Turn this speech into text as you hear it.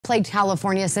Plagued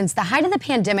California since the height of the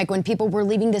pandemic when people were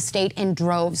leaving the state in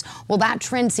droves. Well, that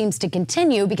trend seems to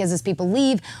continue because as people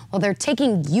leave, well, they're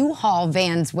taking U-Haul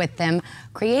vans with them,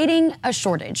 creating a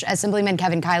shortage. Assemblyman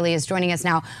Kevin Kiley is joining us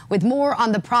now with more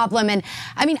on the problem. And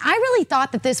I mean, I really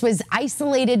thought that this was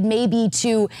isolated maybe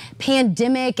to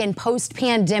pandemic and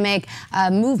post-pandemic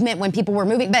movement when people were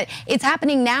moving, but it's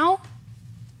happening now.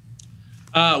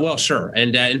 Well, sure.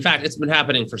 And in fact, it's been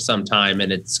happening for some time,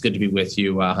 and it's good to be with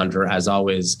you, Hunter, as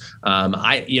always.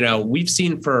 We've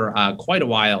seen for quite a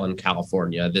while in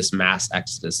California, this mass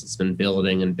exodus. It's been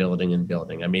building and building and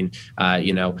building. I mean,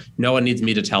 no one needs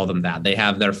me to tell them that. They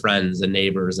have their friends and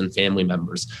neighbors and family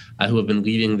members who have been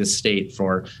leaving the state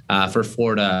for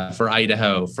Florida, for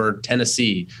Idaho, for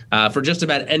Tennessee, for just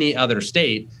about any other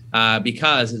state.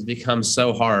 Because it's become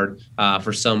so hard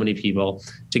for so many people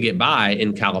to get by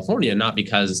in California, not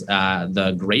because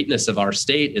the greatness of our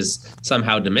state is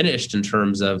somehow diminished in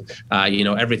terms of,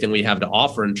 everything we have to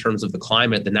offer in terms of the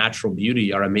climate, the natural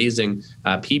beauty, our amazing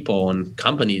people and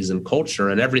companies and culture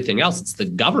and everything else. It's the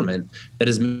government that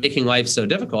is making life so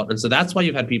difficult. And so that's why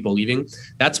you've had people leaving.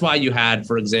 That's why you had,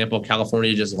 for example,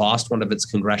 California just lost one of its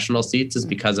congressional seats is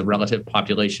because of relative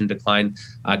population decline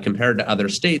compared to other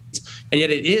states. And yet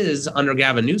it is under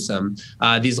Gavin Newsom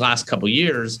these last couple of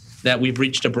years that we've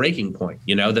reached a breaking point,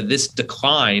 that this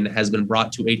decline has been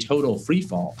brought to a total free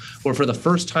fall, where for the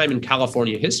first time in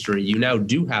California history, you now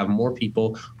do have more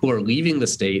people who are leaving the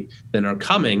state than are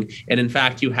coming. And in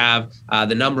fact, you have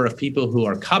the number of people who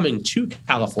are coming to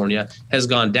California has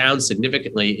gone down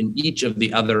significantly in each of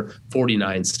the other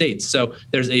 49 states. So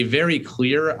there's a very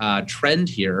clear trend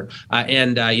here.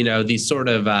 The sort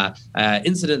of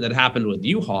incident that happened with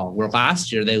U-Haul, where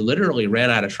last year they literally ran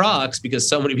out of trucks because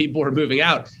so many people were moving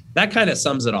out. That kind of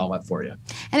sums it all up for you.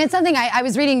 And it's something I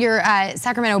was reading your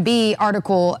Sacramento Bee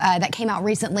article that came out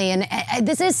recently, and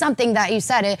this is something that you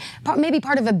said, maybe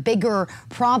part of a bigger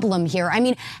problem here. I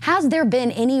mean, has there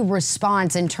been any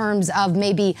response in terms of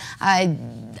maybe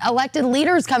elected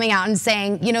leaders coming out and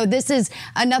saying, this is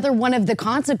another one of the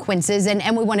consequences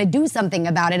and we want to do something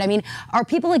about it? I mean, are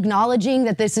people acknowledging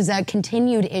that this is a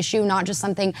continued issue, not just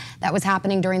something that was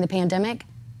happening during the pandemic?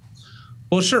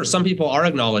 Well, sure. Some people are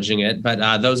acknowledging it,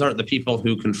 but those aren't the people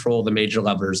who control the major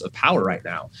levers of power right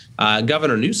now.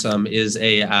 Governor Newsom is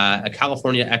a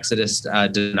California exodus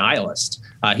denialist.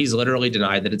 He's literally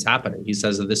denied that it's happening. He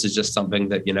says that this is just something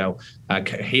that,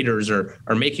 haters are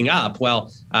making up.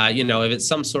 Well, if it's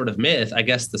some sort of myth, I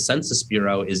guess the Census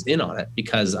Bureau is in on it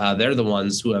because they're the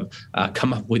ones who have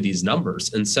come up with these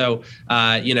numbers. And so,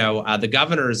 the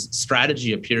governor's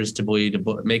strategy appears to be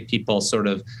to make people sort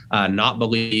of not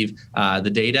believe the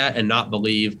data and not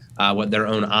believe what their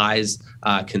own eyes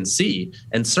can see.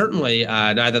 And certainly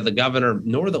neither the governor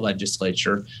nor the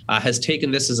legislature has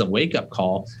taken this as a wake-up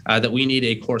call that we need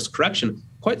a course correction.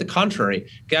 Quite the contrary.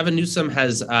 Gavin Newsom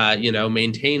has,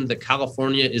 maintained that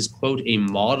California is, quote, a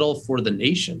model for the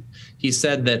nation. He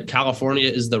said that California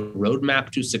is the roadmap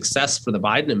to success for the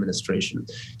Biden administration.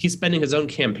 He's spending his own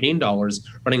campaign dollars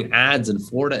running ads in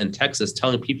Florida and Texas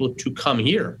telling people to come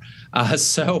here.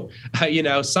 Somehow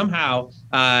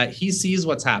he sees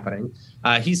what's happening.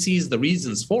 He sees the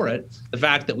reasons for it, the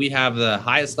fact that we have the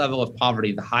highest level of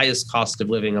poverty, the highest cost of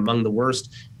living, among the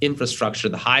worst infrastructure,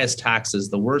 the highest taxes,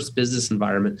 the worst business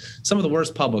environment, some of the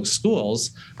worst public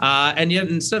schools. And yet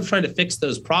instead of trying to fix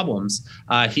those problems,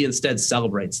 he instead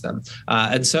celebrates them.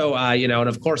 And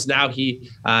of course, now he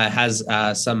has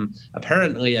some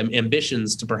apparently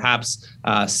ambitions to perhaps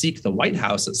seek the White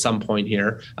House at some point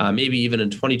here, maybe even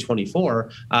in 2024.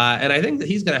 And I think that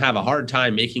he's going to have a hard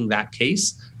time making that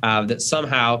case. That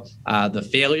somehow the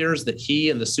failures that he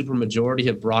and the supermajority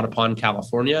have brought upon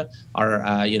California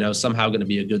are, somehow going to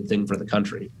be a good thing for the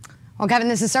country. Well, Kevin,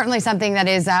 this is certainly something that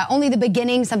is only the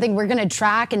beginning, something we're going to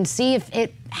track and see if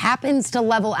it happens to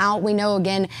level out. We know,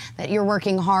 again, that you're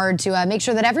working hard to make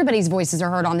sure that everybody's voices are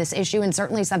heard on this issue, and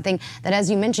certainly something that, as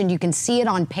you mentioned, you can see it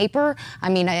on paper. I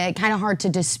mean, kind of hard to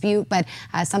dispute, but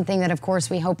something that, of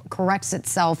course, we hope corrects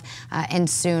itself and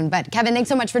soon. But, Kevin, thanks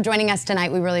so much for joining us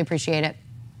tonight. We really appreciate it.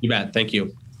 You bet. Thank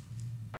you.